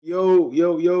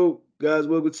Yo, guys,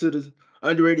 welcome to the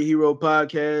Underrated Hero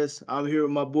Podcast. I'm here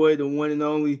with my boy, the one and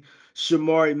only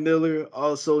Shomari Miller,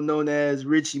 also known as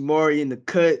Richie Mari in the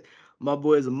cut. My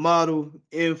boy is a model,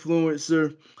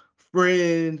 influencer,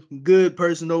 friend, good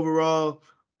person overall,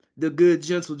 the good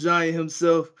gentle giant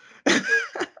himself.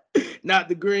 Not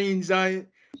the green giant.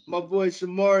 My boy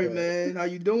Shamari, Yeah, man. How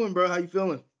you doing, bro? How you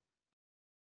feeling?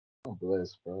 I'm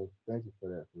blessed, bro. Thank you for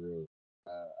that, for real.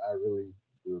 I really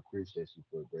do appreciate you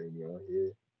for bringing me on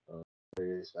here.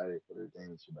 Very excited for the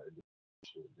things you about to do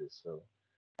with this. So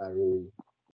I really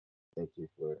thank you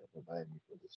for inviting me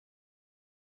for this.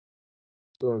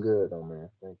 Doing good, though, man.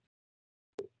 Thank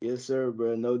Yes, sir,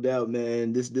 bro. No doubt,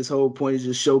 man. This whole point is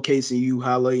just showcasing you,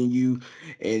 highlighting you,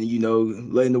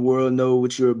 and letting the world know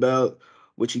what you're about,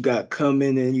 what you got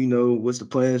coming, and what's the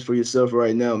plans for yourself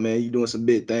right now, man. You're doing some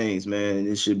big things, man. And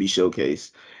it should be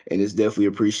showcased, and it's definitely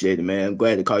appreciated, man. I'm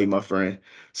glad to call you my friend.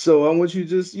 So I want you to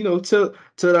just, tell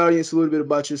the audience a little bit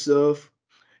about yourself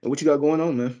and what you got going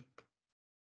on, man.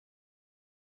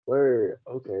 you. Word.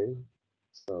 Okay.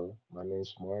 So my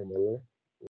name's Shomari Miller.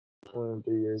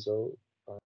 23 years old.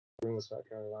 Greenville, South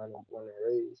Carolina. I'm born and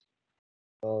raised.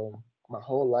 My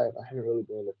whole life, I haven't really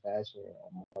been into fashion or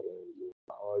modeling.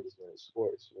 I always been in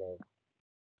sports.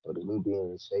 So the me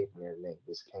being in shape and everything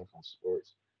just came from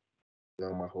sports.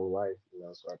 My whole life.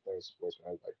 So I played sports when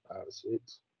I was like 5 or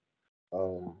 6.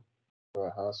 Um, for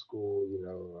high school,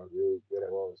 I really good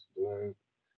at what I was doing.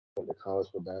 Went to college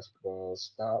for basketball,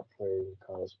 stopped playing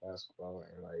college basketball,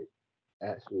 and like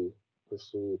actually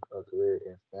pursued a career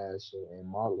in fashion and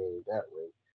modeling that way.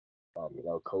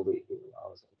 COVID hit when I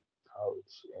was in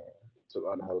college and took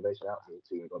all the motivation out of me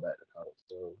to even go back to college.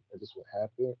 So that's just what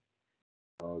happened.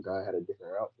 God had a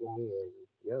different route for me, and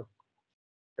yeah,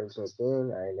 ever since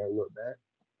then I ain't never looked back.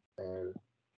 And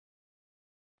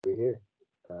we're here.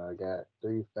 I got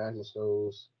 3 fashion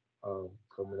shows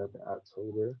coming up in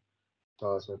October.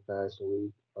 Charleston Fashion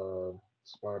Week,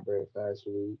 Smart Bread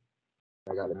Fashion Week.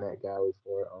 I got the Met Gallery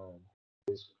for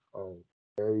this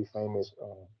very famous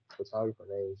photographer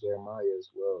named Jeremiah as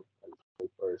well. Like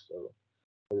first, so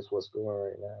that is what's going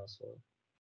right now. So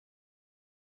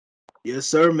Yes,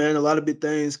 sir, man. A lot of big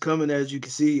things coming, as you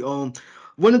can see.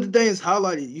 One of the things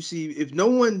highlighted, you see, if no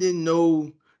one didn't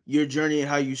know your journey and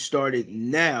how you started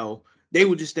now, they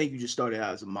would just think you just started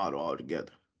out as a model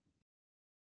altogether,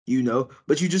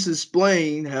 But you just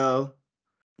explained how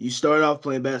you started off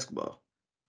playing basketball,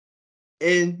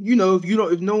 and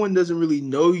if no one doesn't really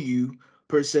know you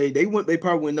per se, they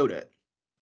probably wouldn't know that.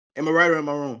 Am I right or am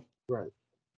I wrong? right, like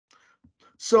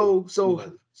So, you so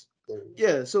know, there-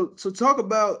 yeah, so talk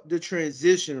about the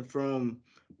transition from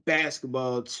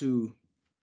basketball to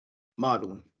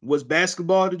modeling. Was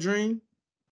basketball the dream?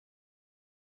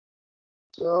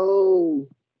 so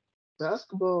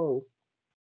basketball.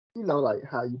 Like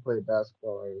how you play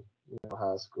basketball in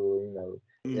high school.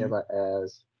 Mm-hmm. Everybody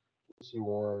asks what you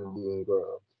want to be when you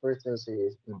grow up. First thing I say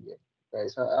is NBA. Right.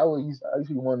 So I used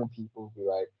to be one of the people who be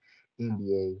like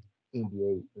NBA,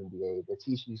 NBA, NBA. The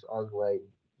teacher used to always like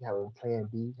you have a plan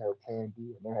B, have a plan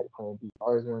B, and then had a plan B. I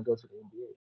always want to go to the NBA.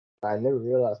 But I never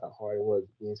realized how hard it was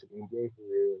to get into the NBA for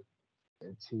real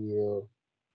until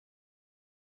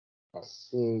my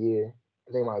senior year.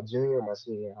 I think my junior or my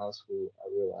senior year in high school, I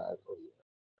realized, oh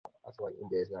yeah, I feel like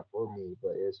NBA is not for me,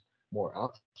 but it's more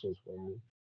options for me.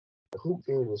 The hoop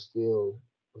games was still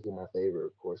my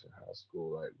favorite course in high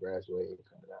school, like graduating and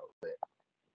coming out. But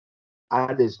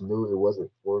I just knew it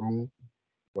wasn't for me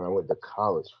when I went to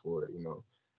college for it.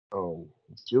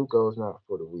 JUCO is not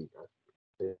for the weak. I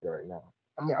say it right now.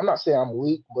 I mean, I'm not saying I'm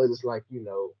weak, but it's like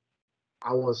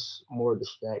I was more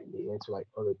distracted into like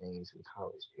other things in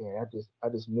college, and I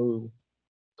just knew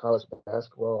college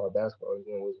basketball or basketball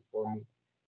again wasn't for me.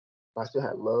 I still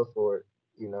had love for it,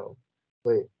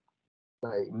 but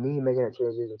like me making that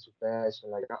transition to fashion,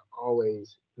 like I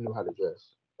always knew how to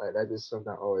dress. Like that's just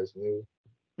something I always knew.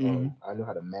 Mm-hmm. I knew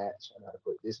how to match. I know how to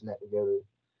put this and that together.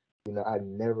 I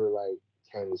never like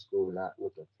came to school not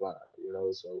looking fly.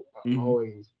 So I Mm-hmm.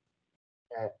 always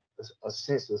had a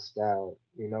sense of style,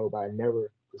 but I never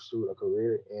pursued a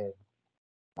career in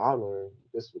modeling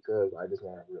just because I just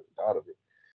never really thought of it.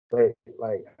 But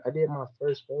like I did my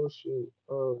first photo shoot.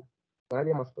 When I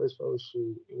did my first photo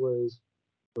shoot, it was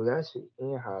actually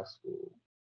in high school.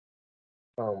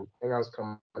 I think I was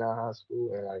coming out of high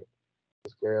school and like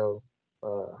this girl,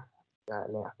 uh, I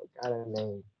forgot her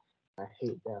name. I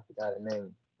hate that I forgot her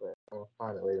name, but I'm gonna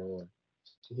find it later on.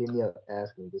 She hit me up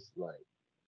asking me just like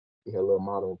be her little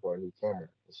model for a new camera,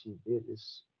 and she did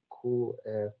this cool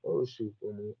ass photo shoot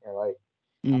for me, and like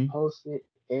I Mm-hmm. posted,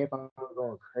 everybody was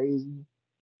going crazy,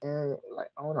 and like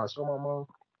I don't know, I showed my mom.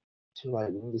 to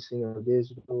like you need to see your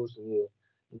visuals and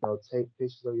you know take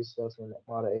pictures of yourself in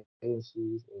model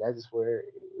agencies, and that's just where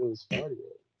it really started.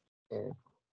 And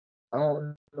I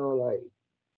don't know like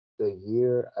the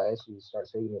year I actually start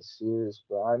taking it serious,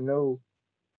 but I know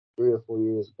 3 or 4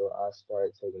 years ago I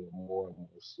started taking it more and more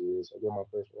serious. I did my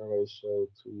first runway show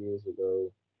 2 years ago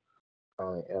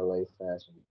in LA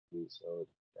Fashion Week, so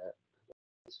that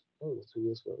was 2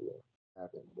 years ago. Yeah,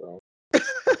 happened, bro.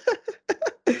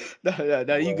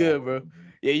 No, you What good, bro. happened?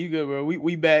 Yeah, you good, bro.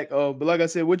 We back. But like I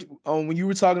said, when you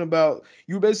were talking about,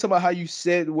 you were basically talking about how you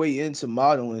segue into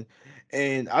modeling,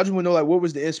 and I just want to know like what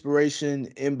was the inspiration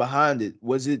in behind it?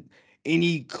 Was it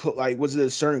like was it a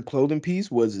certain clothing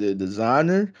piece? Was it a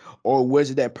designer, or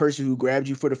was it that person who grabbed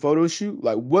you for the photo shoot?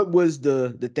 Like, what was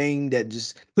the thing that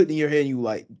just put in your head and you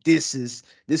like this is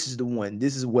the one.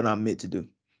 This is what I'm meant to do.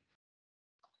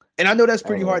 And I know that's I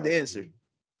pretty ain't gonna hard lie to to answer. you.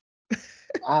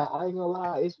 I ain't gonna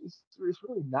lie, it's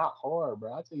really not hard,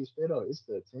 bro. I tell you straight up, it's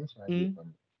the attention I get Mm. from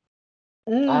it.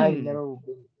 I ain't Mm. never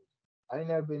been I ain't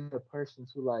never been the person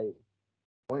to like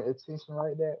want attention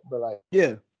like that, but like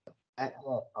Yeah. at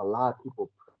that, a lot of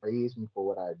people praise me for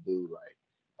what I do. Like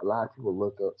a lot of people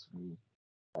look up to me.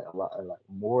 Like a lot, and like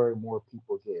more and more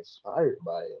people get inspired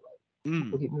by it. Like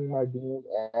people Mm. hit me in my DM,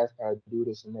 ask how I do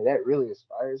this and that. That really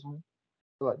inspires me.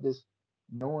 So like this,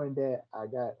 knowing that I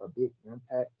got a big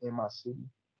impact in my city,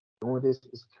 doing this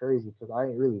is crazy because I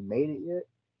ain't really made it yet.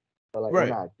 But like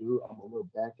when Right. I do, I'm gonna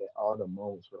look back at all the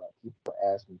moments where like people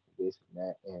ask me for this and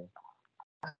that, and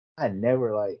I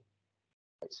never like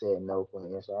said no for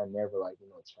an answer. I never like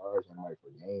charge them like for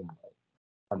game. Like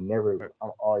Right.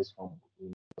 I'm always humble.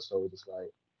 So it's just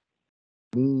like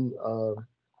me,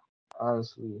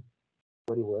 honestly,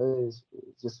 what it was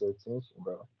is just the attention,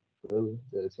 bro. Really,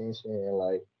 the attention and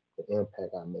like the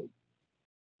impact I make,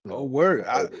 Oh, on word.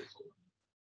 others.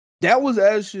 That was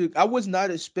actually I was not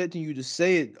expecting you to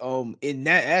say it in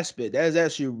that aspect. That is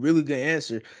actually a really good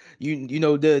answer. You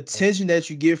know the attention that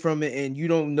you get from it and you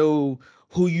don't know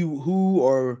who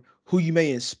you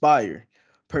may inspire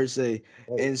per se.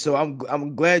 Right. And so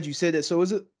I'm glad you said that. So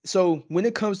is it so when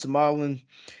it comes to modeling,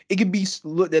 it can be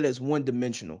looked at as one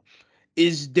dimensional.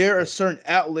 Is there a Right. certain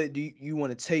outlet do you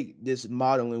want to take this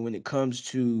modeling when it comes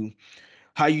to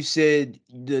how you said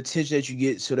the attention that you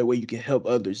get so that way you can help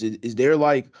others? Is there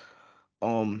like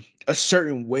a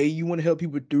certain way you want to help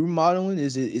people through modeling?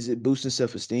 Is it boosting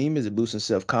self-esteem? Is it boosting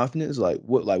self-confidence? Like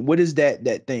what is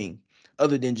that thing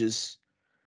other than just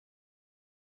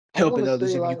I want helping to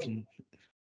others say if you like, can.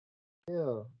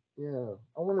 yeah, yeah.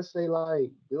 I want to say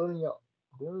like building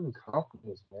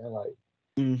confidence, man. Like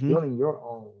Mm-hmm. building your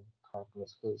own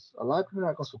confidence, because a lot of people are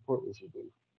not gonna support what you do.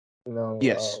 You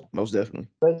Yes, know, most definitely.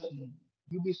 especially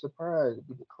you'd be surprised to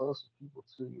be the closest people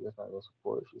to you that's not gonna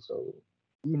support you. So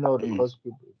the Mm. close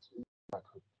people to you not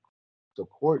gonna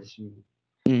support you,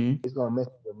 Mm-hmm. it's gonna mess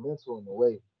up your mental in a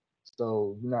way.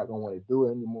 So you're not gonna want to do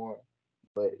it anymore.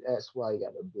 But that's why you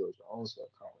gotta build your own self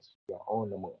confidence, your own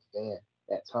number one fan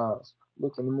at times.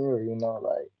 Look in the mirror,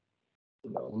 like,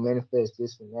 manifest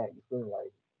this and that. You feel me?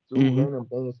 Like do Mm-hmm. random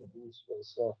things to boost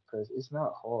yourself because it's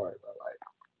not hard, but like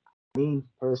me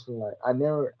personally, like I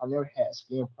never had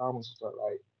skin problems, but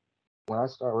like when I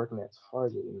started working at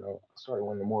Target, I started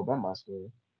learning more about my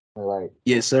skin. And like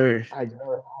Yes, sir. I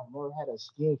never had a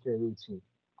skincare routine.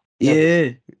 Never.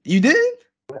 Yeah, you did.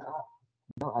 But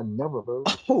no, I never, bro.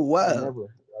 Oh, I wow. never.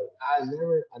 Like, I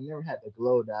never had the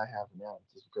glow that I have now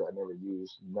just because I never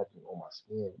used nothing on my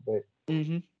skin. But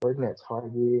Mm-hmm. working at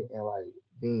Target and like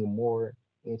being more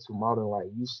into modeling, like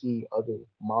you see other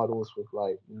models with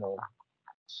like,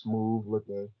 smooth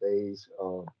looking face.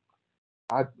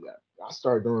 I I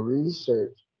started doing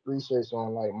research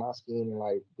on like my skin and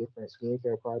like different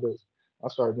skincare products. I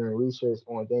started doing research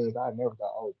on things I never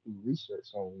thought I would do research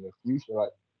on in the future.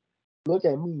 Like look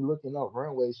at me looking up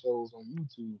runway shows on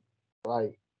YouTube.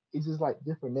 Like it's just like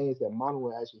different names that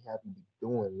modeling actually have to be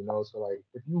doing. So like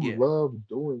if you Yeah. love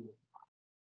doing it,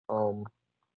 um,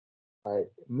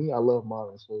 like me, I love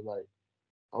modeling. So like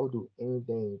I would do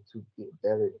anything to get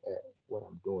better at what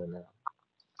I'm doing now.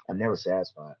 I'm never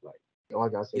satisfied. Like all I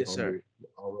gotta say Yes, humble. sir. You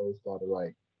always gotta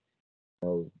like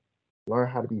learn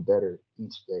how to be better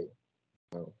each day.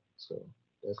 So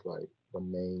that's like the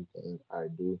main thing I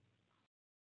do.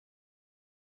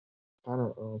 Kind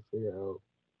of figure out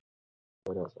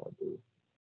what else I do.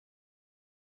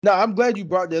 No, I'm glad you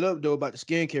brought that up though about the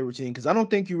skincare routine because I don't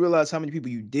think you realize how many people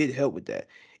you did help with that.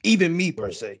 Even me per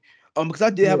Right. se. Because I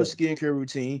did have a Yeah. skincare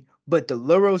routine, but the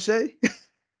La Roche,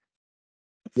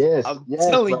 Yes. I'm Yes,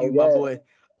 telling bro. you, my Yes. boy,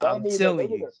 They I'm need a they telling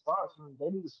need you. a sponsor. They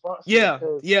need a sponsor Yeah,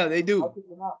 because yeah, they I do. think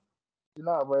they're not. You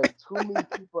know, but too many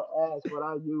people ask what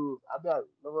I use. I be like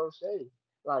La Roche.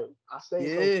 Like I say it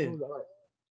so Yeah. smooth, like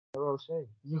La Roche.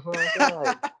 You know what I'm saying?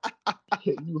 Like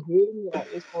you hear me? Like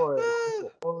it's for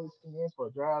oily skin, it's for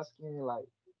dry skin. Like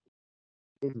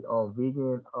it's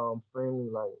vegan friendly.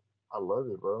 Like I love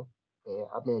it, bro. And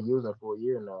I've been using it for a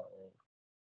year now. And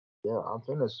yeah, I'm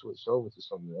finna switch over to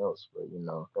something else, but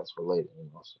that's for later.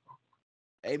 So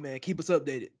Hey man, keep us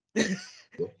updated. yeah,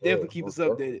 Definitely yeah, keep us most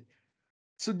definitely. updated.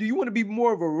 So do you want to be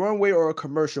more of a runway or a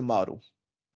commercial model?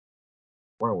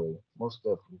 Runway, most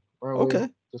definitely. Runway, Okay.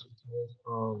 just because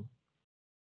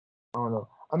I don't know.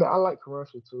 I mean, I like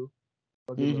commercial too.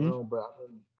 Don't get me Mm-hmm. wrong, but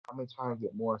I've been trying to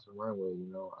get more into runway.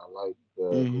 I like the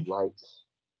Mm-hmm. lights,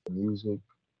 the music,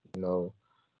 you know,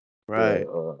 Right.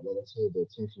 like I said, the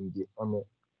attention you get from it.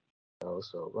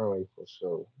 So runway for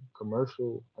sure.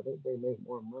 Commercial, I think they make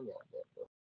more money out of that, but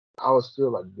I would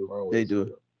still like to do runway They do.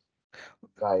 still.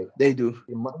 Like They do.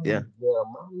 the money, Yeah. yeah,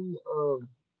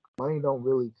 money don't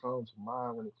really come to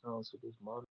mind when it comes to this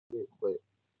model shit, but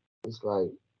it's like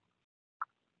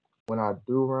when I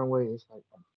do runway, it's like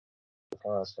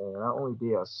I'm saying I only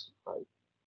did like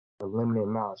a limited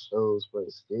amount of shows,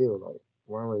 but still, like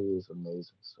runway is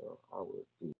amazing. So I would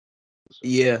do so.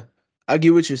 Yeah. I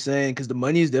get what you're saying because the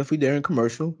money is definitely there in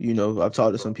commercial. I've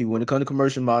talked to some people when it comes to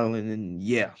commercial modeling, and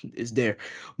yeah, it's there.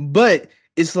 But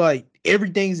it's like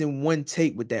everything's in one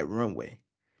take with that runway.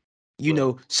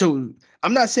 Right. So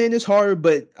I'm not saying it's hard,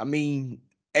 but I mean,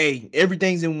 hey,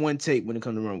 everything's in one take when it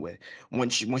comes to runway.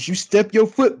 Once you step your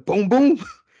foot, boom, boom,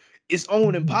 it's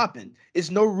on and popping.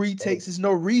 It's no Hey, retakes, it's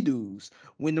no redos.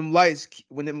 When them lights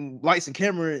and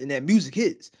camera and that music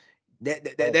hits,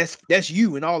 hey. that's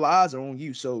you, and all the eyes are on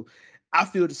you. So I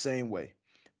feel the same way.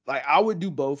 Like I would do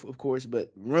both, of course,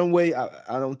 but runway,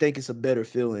 I don't think it's a better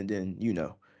feeling than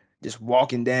just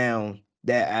walking down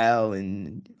that aisle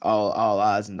and all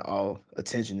eyes and all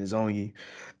attention is on you.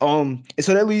 And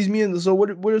so that leads me into, so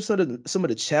what are some of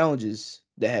the challenges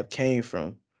that have came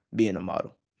from being a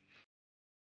model?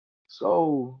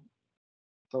 So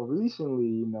so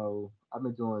recently, I've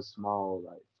been doing small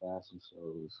like fashion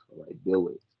shows for like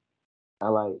Dillard's. I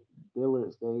like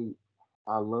Dillard's.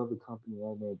 I love the company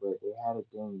and everything, but they had a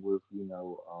thing with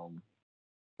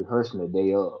rehearsing the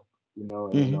day of, and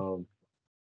Hmm.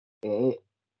 and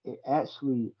I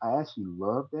actually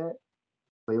love that,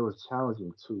 but it was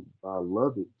challenging too. But I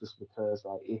love it just because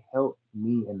like it helped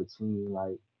me and the team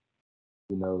like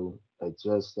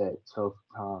adjust that tough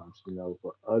times,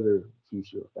 for other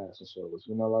future fashion shows.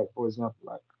 Like for example,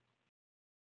 like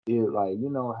like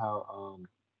how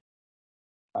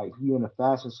like you in a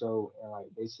fashion show and like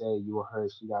they say you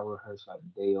got to rehearse like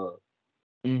the day of,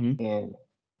 Hmm. and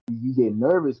you get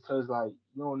nervous because like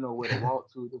you don't know where to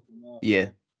walk to this and that, Yeah.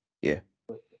 Yeah.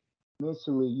 but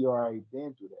mentally you already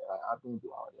been through that. I've been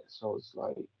through all that, so it's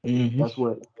like Hmm. that's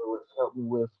what helped me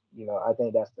with. I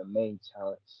think that's the main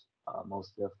challenge.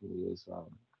 Most definitely is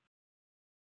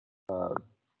uh,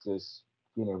 just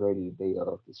getting ready the day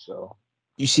of the show.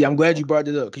 You see, I'm And glad you brought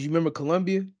it up because you remember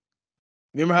Columbia.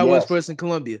 Remember how it was for yes, us in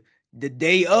Columbia? The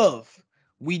day yes. of,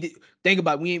 we did think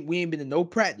about it, we ain't been to no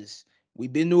practice. We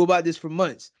been knew about this for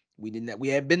months. We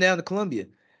had been down to Columbia.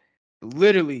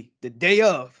 Literally the day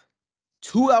of,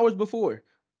 2 hours before,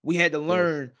 we had to Yes.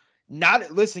 learn.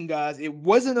 Not listen, guys. It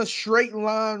wasn't a straight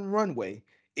line runway.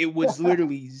 It was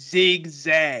literally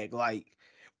zigzag, like,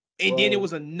 and then it Well,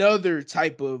 was another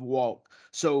type of walk.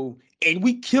 So, and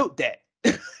we killed that.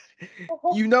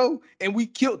 And we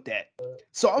killed that.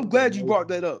 So I'm it's glad you brought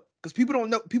amazing. that up because people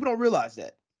don't realize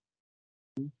that.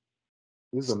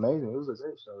 It was amazing. It was a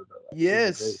great show though. Like it was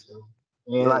a great Yes, show.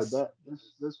 And like yes, that,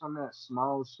 this from that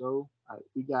small show, like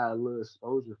we got a little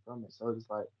exposure from it. So it's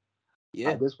like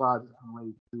yeah, this why I just can't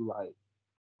wait to like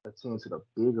attend to the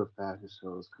bigger fashion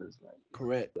shows because like it's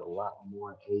correct. a lot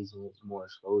more agents, more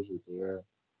exposure there.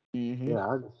 Hmm. Yeah,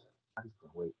 I just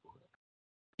can't wait for it.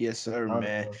 Yes, sir, I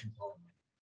man. understand what you're talking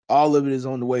All of it is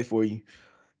on the way for you.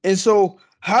 And so,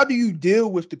 how do you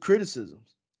deal with the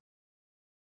criticisms?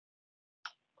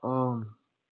 about.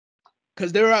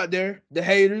 Because they're out there, the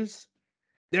haters.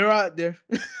 They're out there.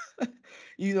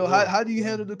 How Yeah, how do you yeah.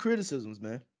 handle the criticisms,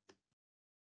 man?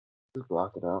 Just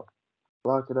block it out.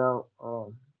 Block it out.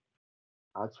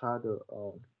 I try to.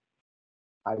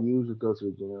 I usually go to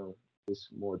the gym. It's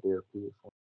more therapeutic for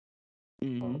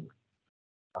me. Hmm.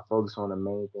 I focus on the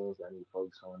main things I need to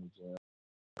focus on in the gym.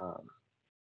 Um,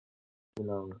 you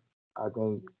know, I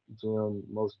think gym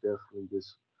most definitely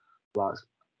just blocks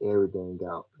everything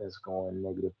out that's going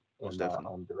negative in Most my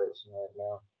definitely. direction right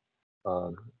now.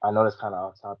 I know that's kind of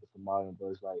off topic for modeling, but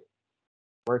it's like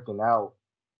working out.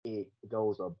 It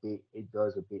does a big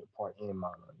part in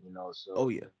modeling. Oh So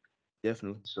yeah.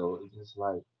 Definitely. So it's just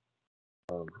like,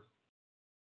 um,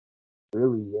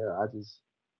 really, yeah.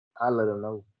 I let them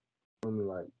know. I mean,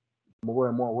 like more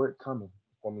and more work coming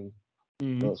for me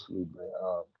Mm-hmm. eventually.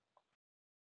 But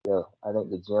yeah, I think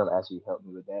the gym actually helped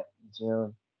me with that.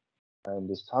 Gym and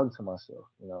just talking to myself.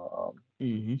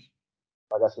 Mm-hmm.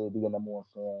 Like I said, being the number one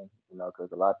fan.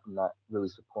 Because a lot of people not really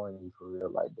supporting you for real.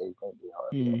 Like they think they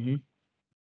are, but Mm-hmm.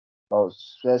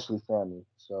 most especially family.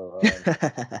 So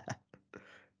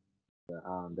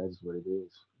yeah, that's what it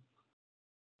is.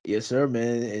 Yes, sir,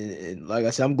 man. And like I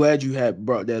said, I'm glad you had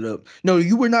brought that up. No,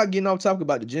 you were not getting off topic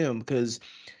about the gym because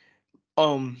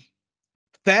um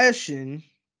fashion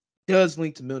does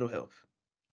link to mental health.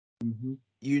 Mm-hmm.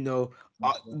 You know,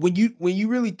 Most when you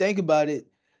really think about it,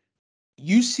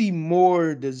 you see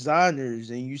more designers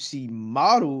and you see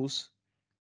models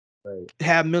right,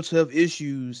 have mental health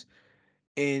issues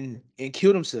and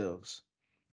kill themselves.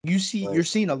 You're right,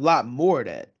 seeing a lot more of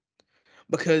that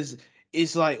because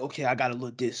it's like, okay, I gotta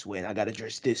look this way and I gotta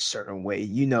dress this certain way,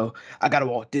 I gotta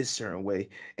walk this certain way.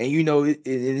 And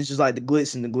it's just like the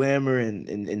glitz and the glamour and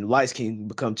the lights can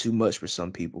become too much for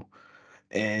some people.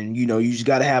 And you just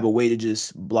gotta have a way to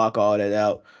just block all that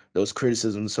out, those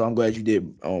criticisms. So I'm glad you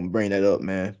did bring that up,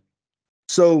 man.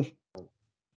 So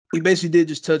we basically did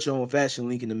just touch on fashion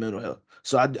linking to mental health.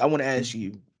 So I want to ask Mhm.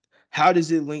 you, how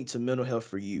does it link to mental health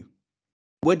for you?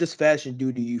 What does fashion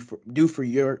do for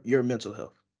your mental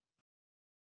health?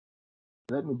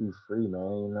 Let me be free,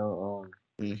 man.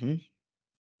 Mm-hmm.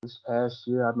 This past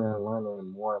year I've been learning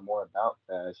more and more about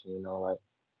fashion. Like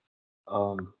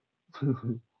um,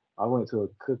 I went to a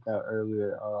cookout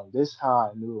earlier. This how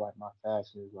I knew like my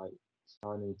fashion is like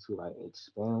starting to like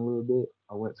expand a little bit.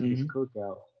 I went to this Mm-hmm.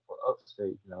 cookout for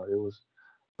upstate. It was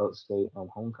upstate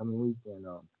homecoming weekend.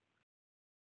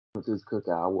 Went to this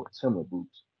cookout. I wore timber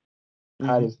boots.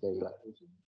 Mm-hmm. Hottest day, like it was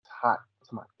hot.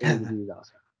 It's my 80 degrees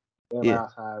outside. Everybody Yeah.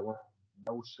 outside wearing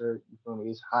no shirt. You feel me?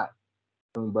 It's hot.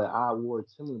 But I wore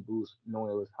timber boots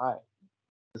knowing it was hot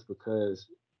just because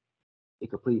it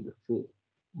completed the fit.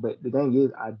 But the thing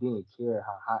is, I didn't care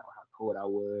how hot or how cold I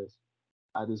was.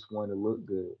 I just wanted to look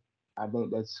good. I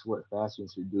think that's what fashion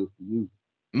should do for you.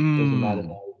 Doesn't matter. Mm.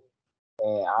 Like,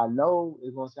 and I know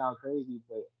it's gonna sound crazy,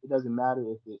 but it doesn't matter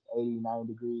if it's 80,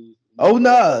 90 degrees. You Oh wanna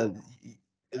wear that nah. bubble?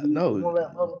 If you No. wanna wear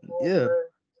that bubble form Yeah. wear,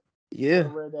 wanna Yeah.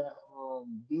 wear that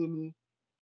beanie,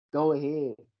 go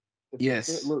ahead. If the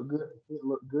fit Yes. look good, the fit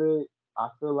look good. I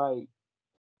feel like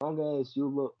as long as you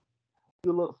look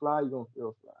fly, you're gonna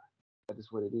feel fly. That's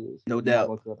just what it is. No You're not doubt.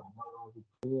 gonna care about how you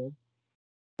put in.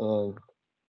 And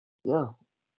yeah,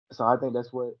 so I think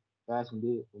that's what fashion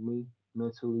did for me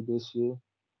mentally this year.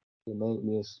 It made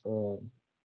me expand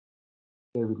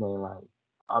everything. Like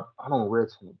I don't wear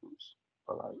tennis boots,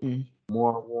 but like Mm-hmm. the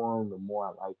more I wore them, the more I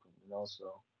like them.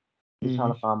 So just trying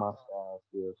Mm-hmm. to find my style,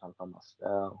 still trying to find my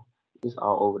style. It's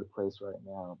all over the place right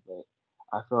now, but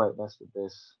I feel like that's the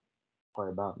best part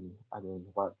about me. I can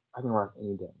rock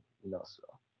any day. So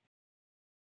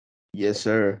Yes,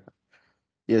 that's it. sir.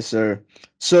 Yes, sir.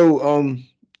 So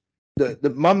the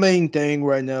my main thing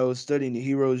right now is studying the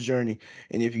hero's journey.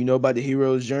 And if you know about the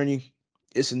hero's journey,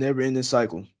 it's a never ending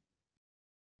cycle.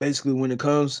 Basically, when it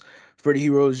comes for the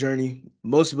hero's journey,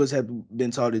 most of us have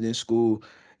been taught it in school.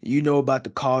 You know about the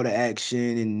call to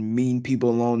action and meeting people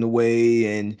along the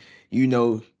way, and you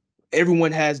know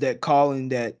everyone has that calling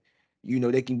that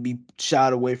they can be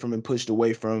shied away from and pushed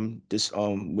away from this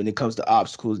when it comes to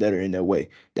obstacles that are in their way.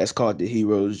 That's called the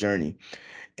hero's journey.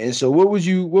 And so what would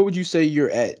you say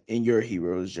you're at in your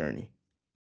hero's journey?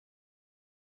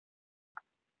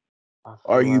 I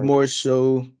Are feel you like more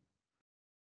so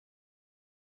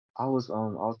I was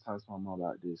talking to my mom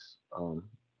about this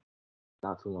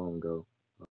not too long ago,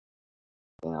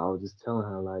 and I was just telling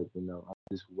her like I'm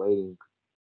just waiting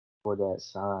for that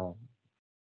sign,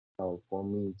 for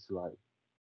me to like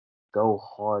go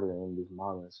harder in this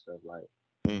modeling stuff. Like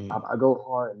mm, I go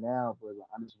hard now, but like,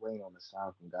 I'm just waiting on the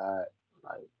sign from God,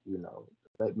 like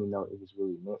let me know if it's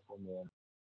really meant for me. And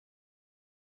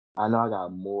I know I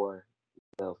got more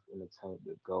stuff in the tank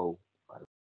to go like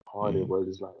harder, mm, but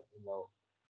it's like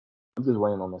I'm just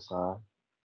waiting on the sign.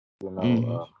 You know,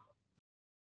 mm.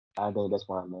 I think that's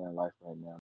where I'm in life right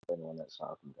now, waiting on that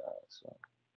sign from God. So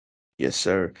Yes,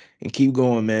 sir. And keep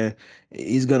going, man.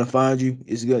 He's gonna find you.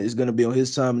 It's gonna be on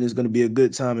his time, and it's gonna be a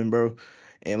good timing, bro.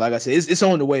 And like I said, it's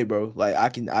on the way, bro. Like I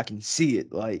can see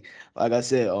it. Like I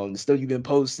said, the stuff you've been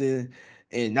posting,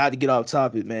 and not to get off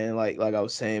topic, man. Like I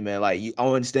was saying, man. I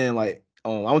don't understand. I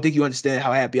don't think you understand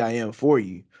how happy I am for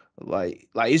you. Like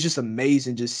it's just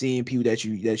amazing just seeing people that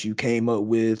you came up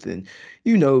with, and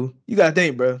you gotta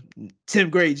think, bro.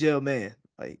 10th grade jail man.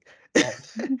 Like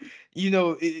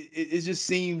it just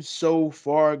seems so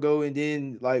far ago. And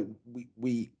then like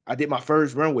I did my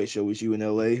first runway show with you in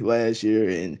LA last year,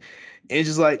 and it's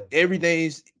just like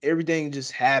everything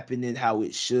just happened and how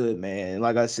it should, man.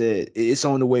 Like I said, it's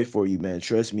on the way for you, man.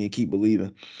 Trust me and keep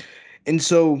believing. And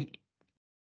so,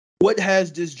 what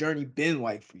has this journey been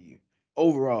like for you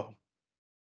overall?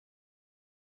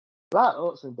 A lot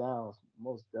of ups and downs,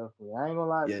 most definitely. I ain't gonna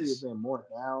lie to you, it's Yes, been more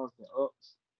downs than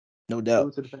ups no due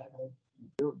doubt. to the fact that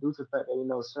due to the fact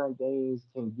that certain things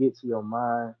can get to your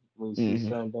mind when you see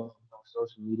Hmm. certain things on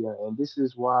social media, and this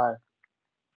is why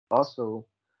also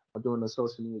I'm doing a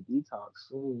social media detox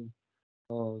soon.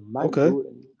 Might Okay, do it.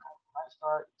 Might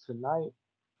start tonight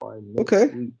or next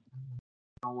okay. week.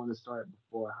 I don't want to start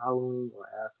before Halloween or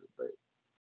after, but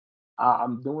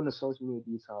I'm doing the social media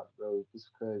detox, bro, just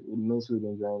because it mentally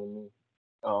been draining me.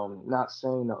 Not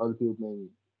saying that other people been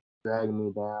dragging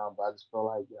me down, but I just feel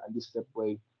like I just step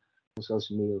away from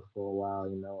social media for a while.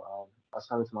 I was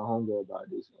talking to my homegirl about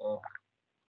this, and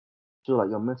I feel like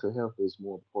your mental health is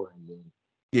more important than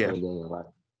Yeah. anything in life.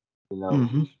 You know,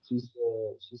 Hmm. she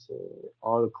said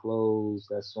all the clothes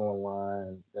that's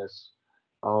online, that's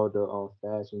all the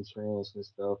fashion trends and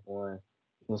stuff on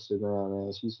Instagram,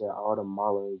 man. She said all the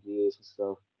modeling gigs and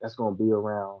stuff that's gonna be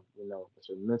around, but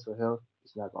your mental health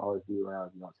is not gonna always be around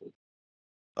if you don't take.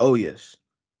 Oh yes.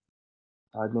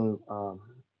 I think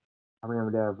I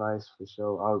remember that advice for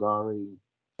sure. I was already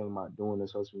thinking about doing the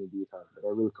social media detox, but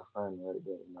that really confirmed the other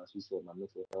day. She said my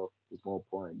mental health is more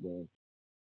important than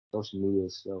social media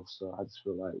itself. So I just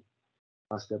feel like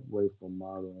I step away from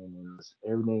modeling and just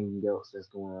everything else that's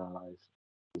going on in life,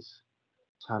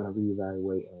 trying to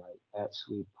reevaluate and like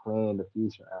actually plan the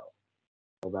future out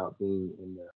about being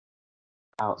in the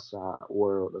outside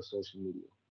world of social media.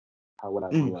 How would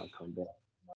I be Mm. when I come back?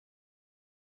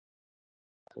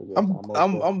 So yes, I'm I most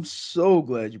I'm I'm definitely so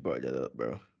glad you brought that up,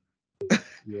 bro.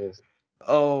 yes,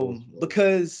 yes, bro.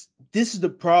 Because this is the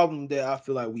problem that I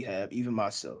feel like we have, even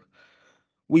myself.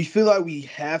 We feel like we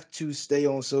have to stay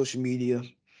on social media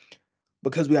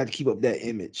because we have to keep up that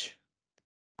image.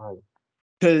 Right,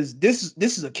 Because this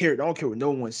is a character. I don't care what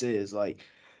no one says. Like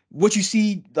what you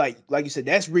see, like you said,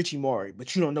 that's Richie Mari,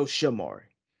 but you don't know Shamari.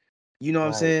 You know what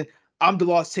I'm right, saying? I'm the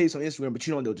lost tapes on Instagram, but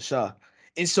you don't know the Shaw.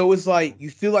 And so it's like you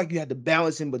feel like you have to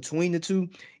balance in between the two,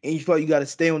 and you feel like you got to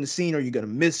stay on the scene or you're gonna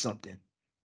miss something.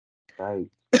 right.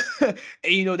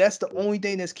 And that's the only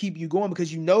thing that's keeping you going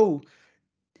because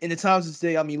in the times of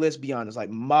today, I mean, let's be honest, like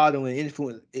modeling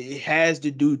influence, it has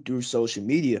to do through social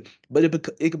media, but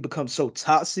it can become so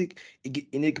toxic, and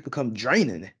it can become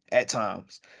draining at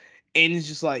times. And it's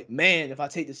just like, man, if I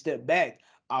take the step back,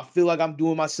 I feel like I'm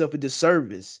doing myself a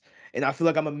disservice. And I feel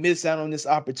like I'm gonna miss out on this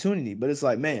opportunity. But it's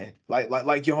like, man,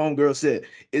 like your homegirl said,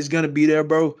 it's gonna be there,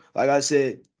 bro. Like I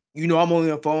said, I'm only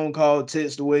a phone call,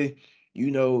 text away.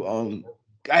 You know, um,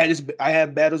 I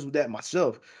have battles with that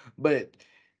myself. But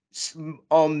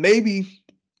maybe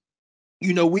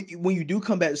when you do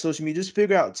come back to social media, just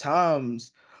figure out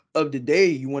times of the day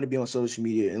you want to be on social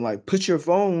media and like put your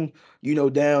phone,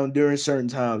 down during certain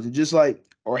times and just like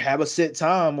or have a set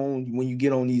time on when you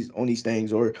get on these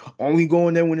things or only go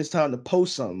in there when it's time to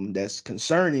post something that's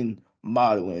concerning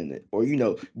modeling or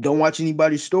don't watch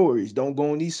anybody's stories, don't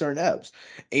go on these certain apps.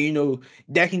 And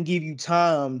that can give you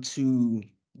time to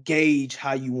gauge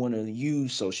how you want to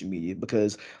use social media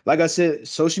because like I said,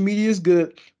 social media is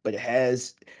good, but it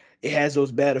has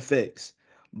those bad effects.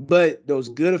 But those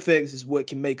good effects is what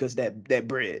can make us that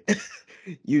bread.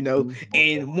 Most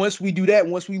And once we do that,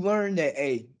 once we learn that,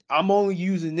 hey, I'm only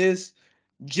using this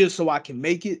just so I can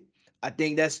make it. I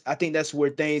think that's where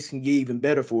things can get even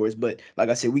better for us. But like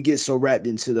I said, we get so wrapped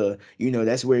into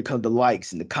that's where it comes to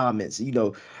likes and the comments.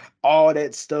 All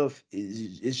that stuff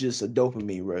is just a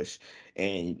dopamine rush.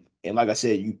 And like I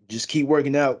said, you just keep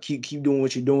working out, keep doing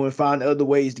what you're doing, find other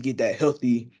ways to get that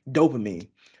healthy dopamine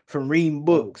from definitely. reading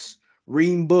books.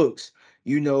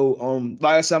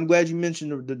 Like I said, I'm glad you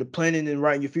mentioned the planning and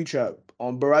writing your future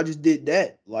out. Bro, I just did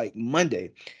that like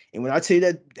Monday. And when I tell you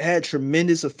that had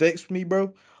tremendous effects for me,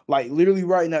 bro, like literally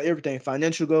writing out everything,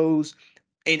 financial goals,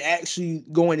 and actually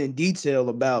going in detail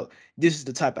about this is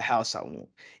the type of house I want.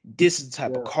 This is the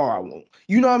type of Yeah, car I want.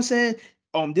 You know what I'm saying?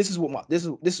 This is what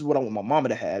I want my mama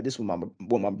to have. This is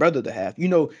what my brother to have.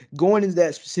 Going into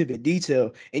that specific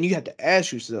detail, and you have to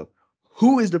ask yourself,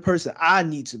 who is the person I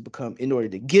need to become in order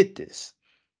to get this?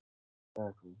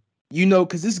 exactly.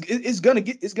 Because it's gonna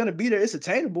be there. It's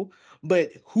attainable,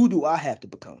 but who do I have to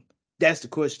become? That's the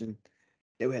question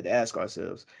that we had to ask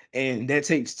ourselves, and that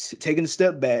takes taking a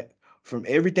step back from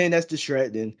everything that's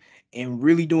distracting and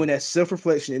really doing that self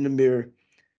reflection in the mirror,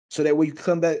 so that way you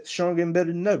come back stronger and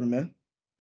better than ever, man.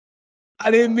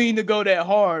 I didn't mean to go that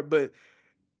hard, but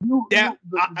that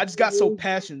The I just got thing so is, bro,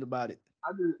 passionate about it.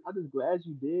 I just glad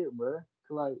you did, bro.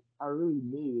 'Cause, like, I really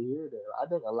need to hear that. I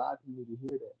think a lot of people need to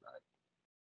hear that. Like,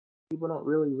 people don't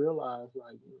really realize,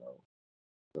 like,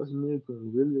 social media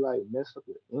can really like mess up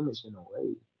your image in a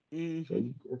way. So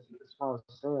Hmm. it's what I'm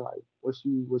saying. Like, what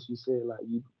you said, like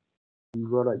you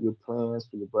wrote out your plans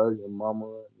for your brother, your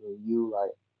mama, and you.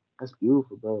 Like, that's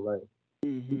beautiful, bro. Like,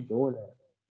 Hmm. keep doing that.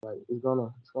 Like, it's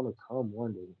gonna come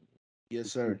one day. Yes,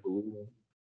 Just keep sir. believing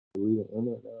in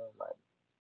it, man. Like,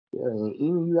 yeah, and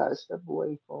even you gotta step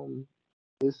away from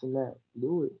this and that.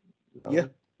 Do it. You Yeah. know,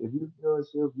 if you feel as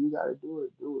if you gotta do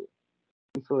it, do it.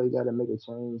 You feel like you gotta make a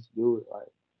change, do it. Like,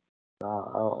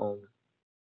 nah,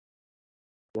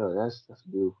 yeah, that's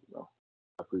beautiful, bro.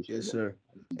 I appreciate Yes, that. sir.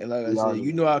 And like I We said, all you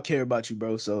need know I care about you,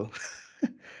 bro. So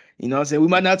you know what I'm saying? We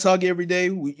might not talk every day,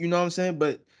 you know what I'm saying?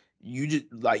 But you just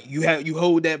like you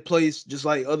hold that place just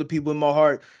like other people in my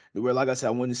heart where like I said,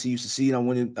 I want to see you succeed. I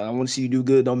want to see you do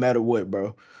good no matter what,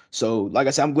 bro. So like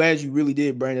I said, I'm glad you really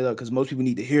did bring it up because most people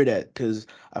need to hear that because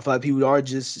I feel like people are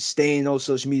just staying on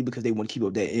social media because they want to keep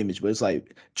up that image. But it's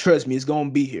like, trust me, it's gonna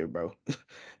be here, bro.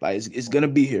 Like it's gonna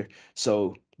be here.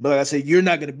 So, but like I said, you're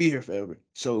not gonna be here forever.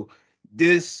 So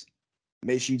this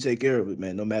make sure you take care of it,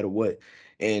 man, no matter what.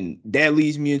 And that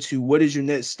leads me into what is your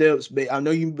next steps. I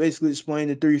know you basically explained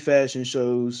the three fashion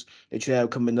shows that you have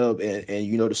coming up and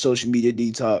you know the social media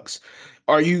detox.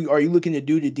 Are you looking to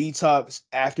do the detox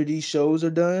after these shows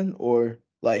are done? Or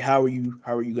like how are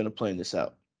you gonna plan this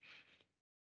out?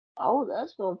 I was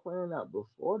actually gonna plan that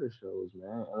before the shows,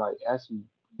 man, and like actually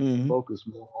Hmm. focus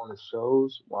more on the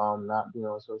shows while I'm not being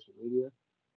on social media.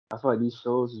 I feel like these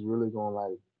shows is really gonna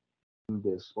like give me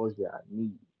the exposure that I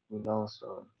need,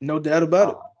 So No doubt about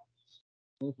uh, it.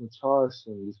 came from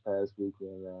Charleston this past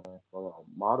weekend, man, for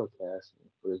model casting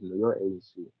for this New York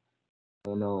agency,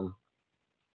 and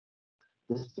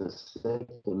this is the second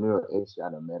New York agency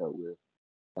I done met up with,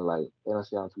 and like they don't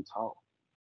say I'm too tall.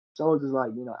 So it's just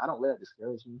like I don't let it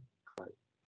discourage me. Like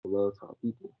I love tall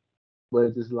people, but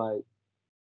it's just like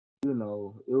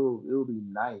it'll be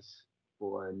nice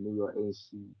for a New York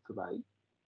agency to like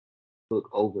look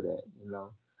over that.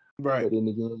 Right. But then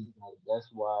again, like that's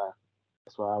why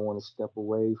I want to step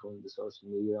away from the social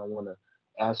media. I want to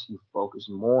actually focus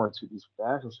more into these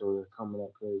fashion shows that are coming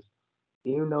up because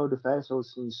even though the fashion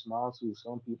shows seem small to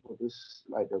some people, this is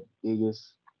like the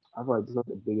biggest. I feel like this is like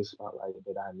the biggest spotlight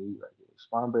that I need right here.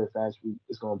 Spartanburg Fashion Week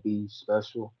is gonna be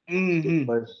special. The Hmm.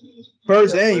 first,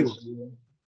 First the annual. first year,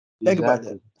 Think about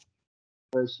that. exactly.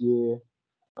 First year,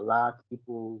 a lot of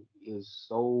people is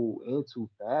so into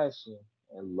fashion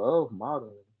and love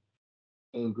modeling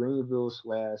in Greenville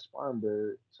slash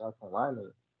Spartanburg, South Carolina.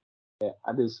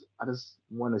 I just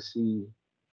want to see.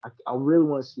 I really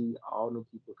want to see all new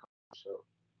people come to the show.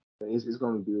 It's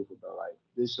gonna be beautiful, though. Like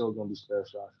this show gonna be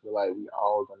special. I feel like we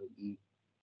all gonna eat,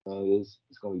 and it's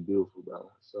gonna be beautiful, bro.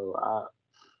 So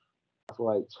I feel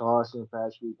like Charleston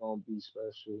Fashion Week gonna be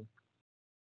special.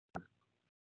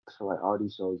 I feel like all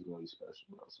these shows are gonna be special,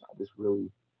 bro. So I just really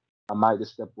I might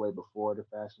just step away before the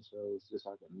fashion shows just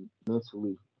so I can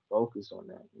mentally focus on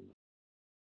that.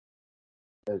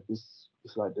 That this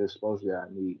it's like the exposure that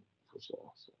I need for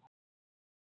sure. So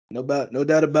No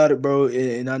doubt about it, bro.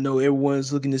 And I know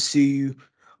everyone's looking to see you.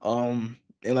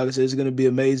 And like I said, it's gonna be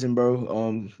amazing,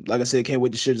 bro. Like I said, can't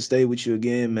wait to share the stage with you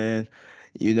again, man.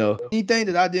 You know, anything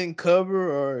that I didn't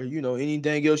cover, or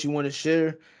anything else you want to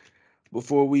share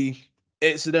before we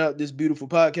exit out this beautiful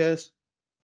podcast.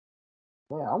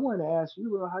 man, I wanted to ask you,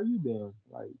 bro, how you been?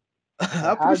 I Like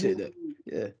appreciate that.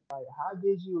 Yeah. how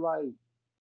did you like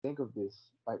think of this?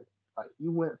 Like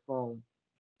you went from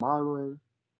modeling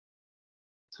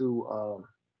to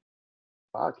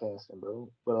podcasting, bro.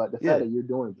 But like the fact Yeah. that you're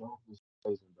doing both is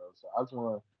amazing, bro. So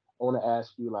I wanna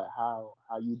ask you like how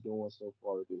you doing so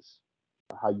far with this?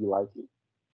 How you like it?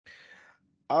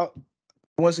 I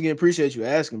once again appreciate you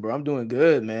asking, bro. I'm doing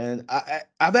good, man.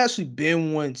 I've actually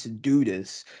been wanting to do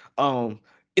this.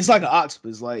 It's like an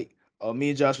octopus, like me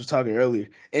and Josh was talking earlier,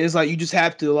 and it's like you just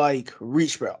have to like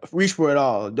reach for it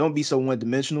all. Don't be so one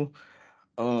dimensional.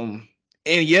 Um,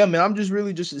 and yeah, man, I'm just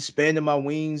really just expanding my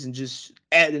wings and just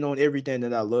adding on everything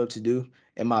that I love to do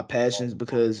and my passions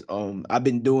because I've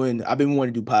been wanting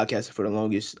to do podcasting for the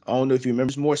longest. I don't know if you remember,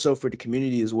 it's more so for the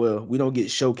community as well. We don't get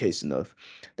showcased enough.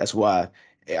 That's why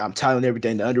I'm titling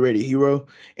everything the underrated hero,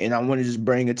 and I want to just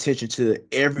bring attention to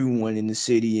everyone in the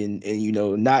city and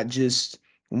not just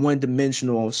one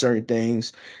dimensional on certain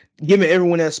things, giving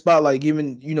everyone that spotlight,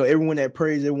 giving everyone that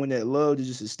praise, everyone that love to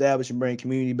just establish and bring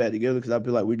community back together. Because I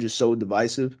feel like we're just so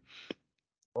divisive,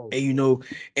 Oh, And oh,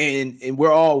 and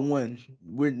we're all one.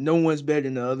 We're no one's better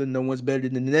than the other, no one's better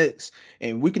than the next,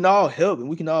 and we can all help, and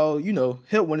we can all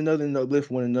help one another and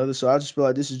uplift one another. So I just feel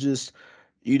like this is just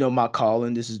my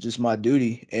calling. This is just my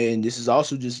duty, and this is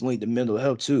also just linked to mental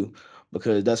health too,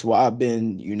 because that's why I've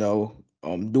been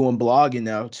doing blogging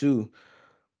now too,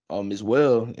 as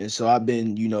well. And so I've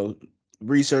been,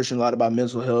 researching a lot about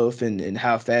mental health and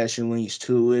how fashion links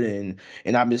to it,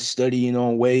 and I've been studying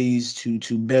on ways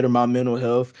to better my mental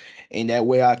health, and that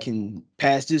way I can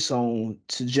pass this on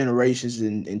to generations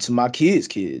and to my kids,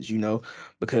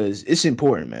 because it's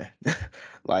important, man.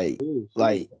 like it is, it is.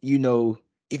 like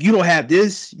if you don't have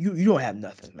this, you don't have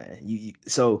nothing, man.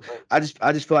 So Right.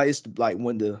 I just feel like it's like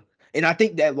when the and I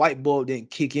think that light bulb didn't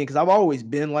kick in because I've always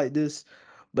been like this,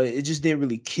 but it just didn't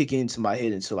really kick into my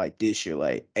head until like this year,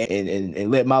 like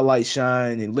and let my light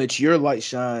shine and let your light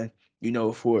shine,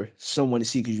 for someone to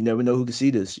see because you never know who can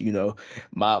see this.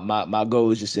 My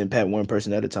goal is just to impact one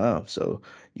person at a time. So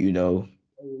you know,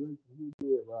 Hey, listen, you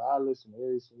did, bro. I listen to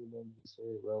every single thing you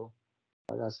said, bro.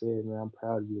 Like I said, man, I'm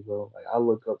proud of you, bro. Like I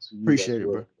look up to you as appreciate it,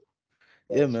 bro. well.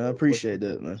 Yeah, Bro. man, I So appreciate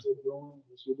that, man. what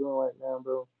you're doing right now,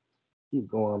 bro. Keep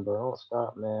going, bro. Don't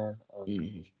stop, man.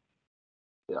 Hmm.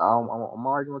 Yeah, I'm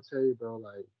already gonna tell you, bro.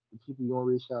 Like the people you gonna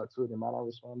reach out to, they might not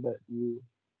respond back to you.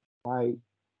 Might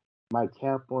might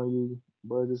cap on you,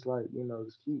 but it's like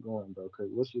just keep going, bro. Cause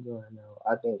what you're doing now,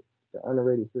 I think the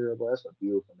underrated hero, bro. That's a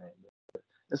beautiful name, bro.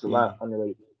 There's a lot of Hmm.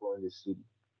 underrated people in this city,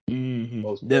 Hmm.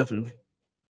 most definitely. Definitely.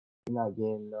 You're not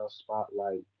getting enough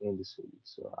spotlight in the city,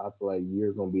 so I feel like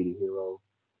you're gonna be the hero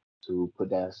to put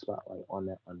that spotlight on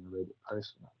that underrated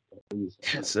person. Like, please,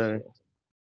 Yes, please. sir. So,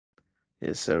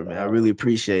 Yes, sir, man. I um, really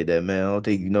appreciate that, man. I don't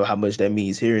think you know how much that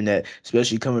means hearing that,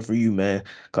 especially coming from you, man.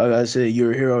 'Cause like I said,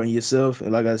 you're a hero in yourself,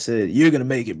 and like I said, you're gonna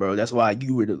make it, bro. That's why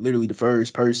you were literally the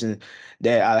first person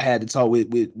that I had to talk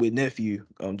with nephew,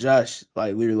 Josh,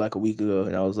 like literally like a week ago,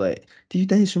 and I was like, "Do you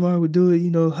think Shamar would do it?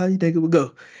 How do you think it would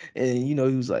go?" And he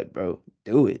was like, "Bro,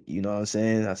 do it." You know what I'm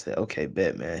saying? I said, "Okay,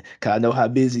 bet, man. 'Cause I know how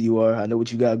busy you are. I know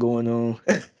what you got going on."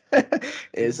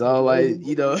 It's all like,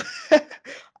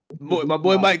 my this is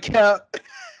boy my might count.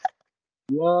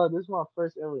 yeah, this is my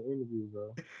first ever interview, bro.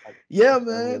 Like my Yeah, ever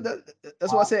man.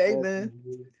 That's why I my say, hey, first man.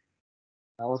 interview.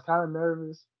 I was kind of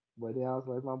nervous, but then I was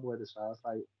like, my boy, this I was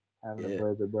like having a Yeah.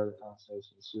 brother brother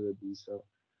conversation. Should be so.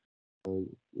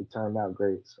 It turned out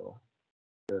great. So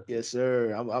Yes, definitely.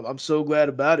 sir. I'm so glad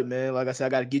about it, man. Like I said, I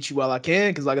gotta get you while I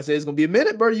can, cause like I said, it's gonna be a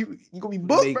minute, bro. You gonna be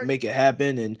booked, make it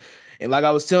happen, and like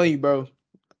I was telling you, bro.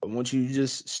 I want you to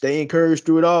just stay encouraged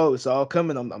through it all. It's all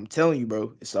coming. I'm telling you,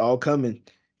 bro. It's all coming.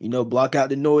 Block out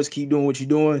the noise. Keep doing what you're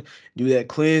doing. Do that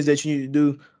cleanse that you need to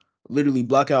do. Literally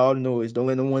block out all the noise. Don't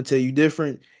let no one tell you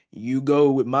different. You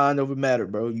go with mind over matter,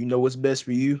 bro. You know what's best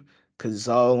for you, cause it's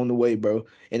all on the way, bro.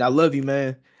 And I love you,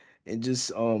 man. And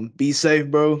just be safe,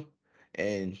 bro.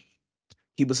 And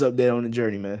keep us up there on the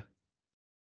journey, man.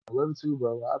 I love you too,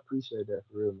 bro. I appreciate that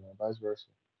for real, man. Vice versa.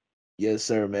 Yes,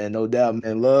 sir, man. No doubt,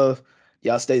 man. Love.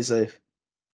 Y'all stay safe.